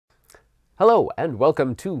Hello and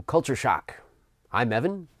welcome to Culture Shock. I'm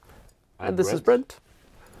Evan, and this is Brent.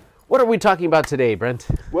 What are we talking about today, Brent?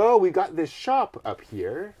 Well, we got this shop up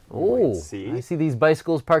here. Oh, I see these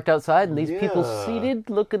bicycles parked outside and these people seated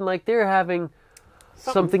looking like they're having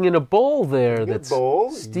something in a bowl there that's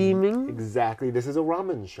steaming. Exactly. This is a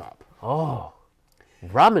ramen shop. Oh,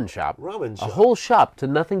 ramen shop. Ramen shop. A whole shop to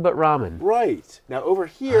nothing but ramen. Right. Now, over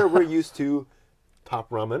here, we're used to top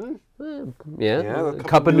ramen. A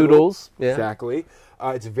cup of noodles. Yeah. Exactly.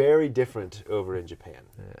 It's very different over in Japan,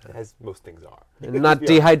 as most things are. Not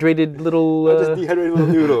dehydrated little... Not just dehydrated little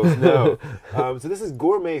noodles, no. So this is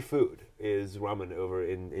gourmet food, is ramen over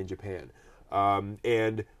in Japan.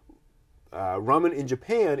 And ramen in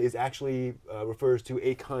Japan is actually refers to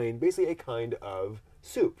basically a kind of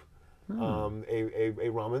soup. A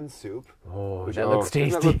ramen soup. Oh, that looks tasty.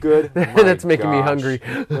 Doesn't that look good? That's making me hungry.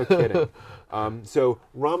 No kidding. So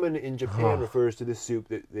ramen in Japan refers to this soup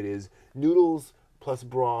that is noodles plus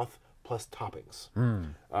broth plus toppings.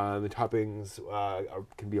 The toppings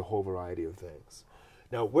can be a whole variety of things.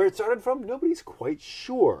 Now, where it started from, nobody's quite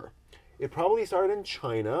sure. It probably started in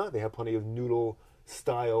China. They have plenty of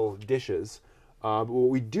noodle-style dishes. But what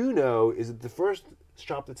we do know is that the first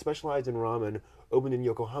shop that specialized in ramen opened in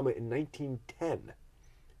Yokohama in 1910.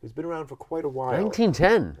 It's been around for quite a while.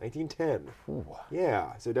 1910? 1910. Ooh.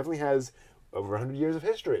 Yeah, so it definitely has over 100 years of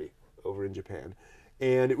history over in Japan.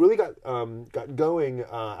 And it really got going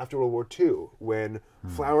after World War II when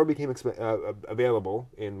flour became available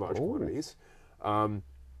in large quantities. And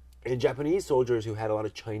Japanese soldiers who had a lot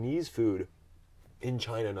of Chinese food in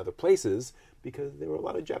China and other places, because there were a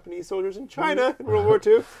lot of Japanese soldiers in China in World War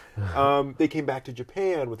II, they came back to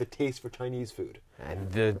Japan with a taste for Chinese food.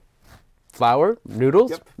 And the flour,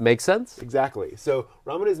 noodles, makes sense. Exactly. So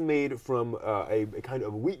ramen is made from a kind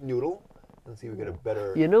of wheat noodle. Let's see if we get a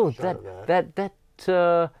better shot of that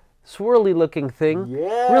swirly-looking thing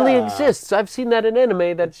really exists. I've seen that in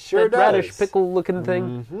anime. That radish pickle-looking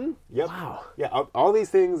thing. Mm-hmm. Yep. Wow. Yeah. All these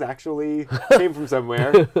things actually came from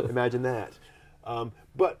somewhere. Imagine that.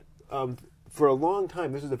 But for a long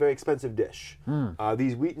time, this was a very expensive dish.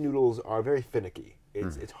 These wheat noodles are very finicky.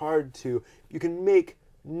 It's hard to... You can make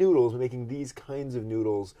noodles, making these kinds of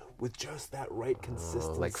noodles with just that right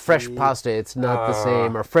consistency. Like fresh pasta, it's not the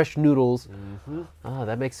same, or fresh noodles.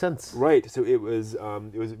 That makes sense. Right. So it was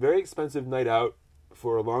a very expensive night out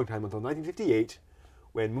for a long time until 1958,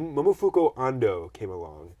 when Momofuku Ando came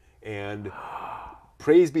along, and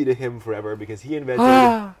praise be to him forever because he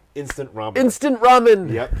invented instant ramen. Instant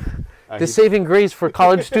ramen. Yep. The saving grace for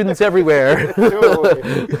college students everywhere.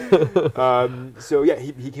 So yeah,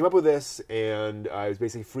 he came up with this, and it was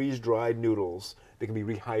basically freeze-dried noodles that can be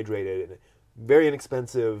rehydrated, and very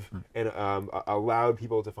inexpensive, and allowed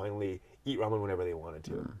people to finally eat ramen whenever they wanted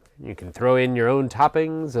to. You can throw in your own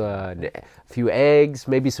toppings, a few eggs,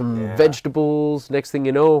 maybe some vegetables. Next thing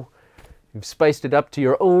you know, you've spiced it up to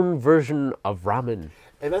your own version of ramen.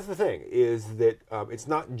 And that's the thing, is that it's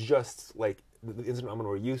not just like the instant ramen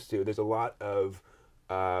we're used to. There's a lot of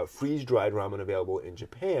freeze-dried ramen available in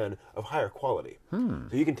Japan of higher quality.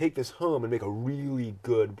 So you can take this home and make a really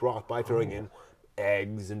good broth by throwing in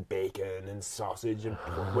eggs and bacon and sausage and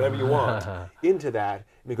pork, whatever you want into that.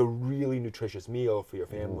 Make a really nutritious meal for your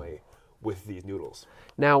family with these noodles.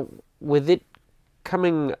 Now, with it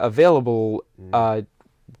coming available,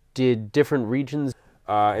 did different regions...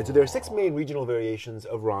 And so there are 6 main regional variations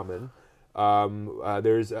of ramen.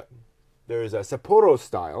 There's a Sapporo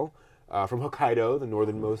style from Hokkaido, the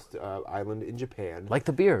northernmost island in Japan. Like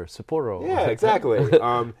the beer, Sapporo. Yeah, exactly.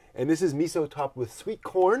 And this is miso topped with sweet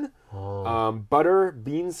corn, butter,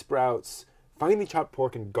 bean sprouts, finely chopped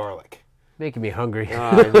pork, and garlic. Making me hungry.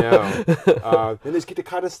 I know. Then there's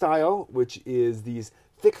Kitakata style, which is these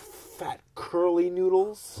thick, fat, curly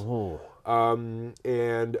noodles.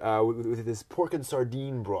 With this pork and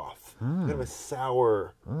sardine broth. Kind of a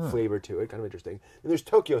sour flavor to it, kind of interesting. Then there's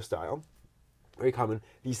Tokyo style, very common.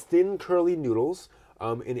 These thin, curly noodles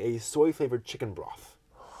in a soy-flavored chicken broth.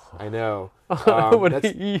 I know.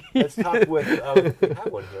 That's topped with, we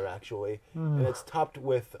have one here actually, and it's topped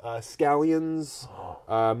with scallions,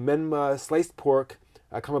 menma, sliced pork,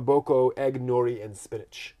 kamaboko, egg, nori, and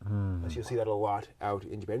spinach. So you'll see that a lot out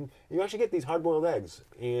in Japan. And you actually get these hard-boiled eggs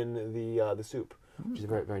in the soup, which is a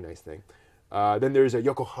very, very nice thing. Then there's a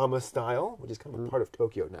Yokohama style, which is kind of a part of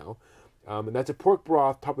Tokyo now. And that's a pork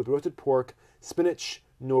broth topped with roasted pork, spinach,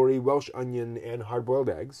 nori, Welsh onion, and hard-boiled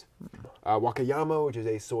eggs. Wakayama, which is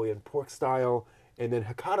a soy and pork style. And then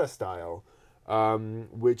Hakata style,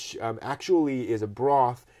 which actually is a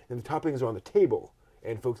broth, and the toppings are on the table.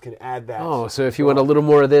 And folks can add that. Oh, so if you want a little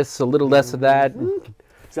more of this, a little less of that.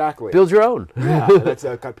 Exactly. Build your own. Yeah, and that's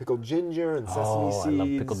got pickled ginger and sesame seeds. I love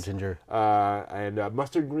pickled ginger. And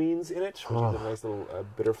mustard greens in it, which is a nice little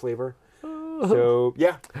bitter flavor. So,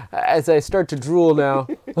 yeah. As I start to drool now.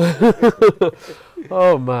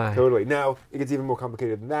 Oh, my. Totally. Now, it gets even more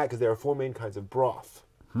complicated than that because there are 4 main kinds of broth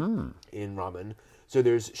in ramen. So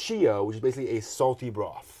there's shio, which is basically a salty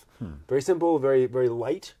broth. Very simple, very, very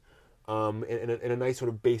light, and a nice sort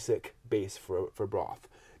of basic base for broth.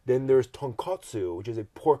 Then there's tonkotsu, which is a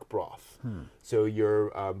pork broth. So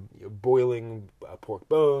you're boiling pork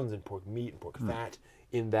bones and pork meat and pork fat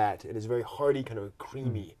in that. And it's a very hearty, kind of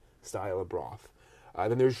creamy style of broth.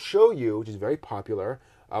 Then there's shoyu, which is very popular,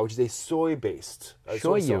 which is a soy-based,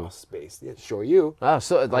 soy sauce-based. Yeah, shoyu. Oh,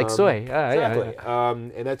 so like soy. Exactly. Yeah.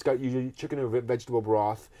 And that's got usually chicken or vegetable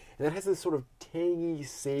broth. And that has this sort of tangy,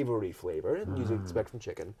 savory flavor, usually expect from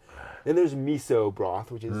chicken. Then there's miso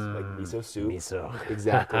broth, which is like miso soup. Miso.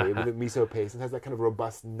 Exactly. With a miso paste. It has that kind of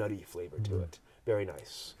robust, nutty flavor to it. Very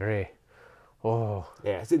nice. Very. Oh.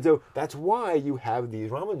 Yes. And so that's why you have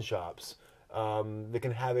these ramen shops that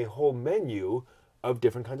can have a whole menu of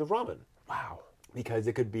different kinds of ramen. Wow. Because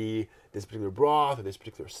it could be this particular broth or this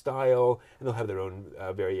particular style, and they'll have their own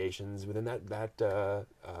variations within that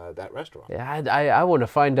restaurant. Yeah, I want to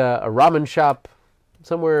find a ramen shop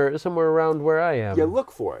somewhere around where I am. Yeah,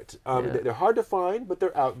 look for it. They're hard to find, but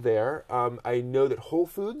they're out there. I know that Whole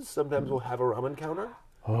Foods sometimes will have a ramen counter.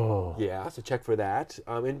 Oh. Yeah, so check for that.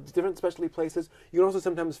 In different specialty places, you can also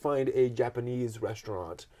sometimes find a Japanese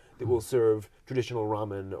restaurant that will serve traditional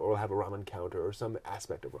ramen or will have a ramen counter or some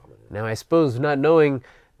aspect of ramen. Now, I suppose not knowing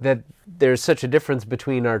that there's such a difference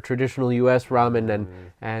between our traditional U.S. ramen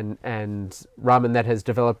and ramen that has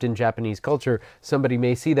developed in Japanese culture, somebody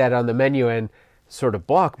may see that on the menu and sort of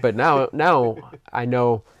balk. But now I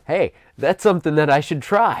know, hey, that's something that I should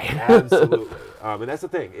try. Absolutely. And that's the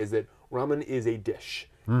thing, is that ramen is a dish.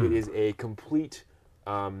 It is a complete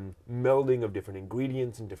melding of different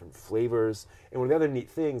ingredients and different flavors. And one of the other neat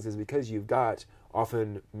things is because you've got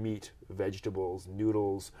often meat, vegetables,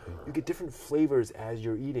 noodles, you get different flavors as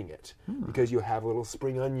you're eating it. Because you have a little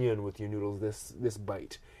spring onion with your noodles this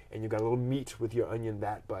bite, and you've got a little meat with your onion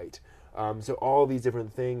that bite. So all these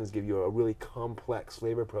different things give you a really complex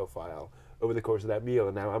flavor profile over the course of that meal.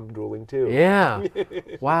 And now I'm drooling too. Yeah.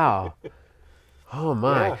 Wow. Oh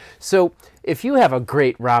my! Yeah. So if you have a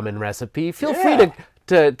great ramen recipe, feel free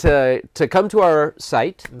to come to our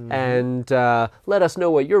site and let us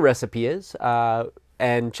know what your recipe is,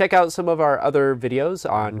 and check out some of our other videos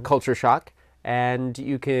on Culture Shock, and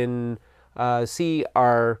you can see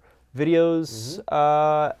our videos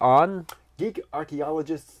on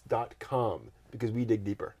geekarchaeologists.com, because we dig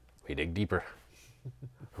deeper. We dig deeper.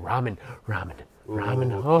 Ramen. Ooh.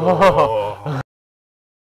 Oh.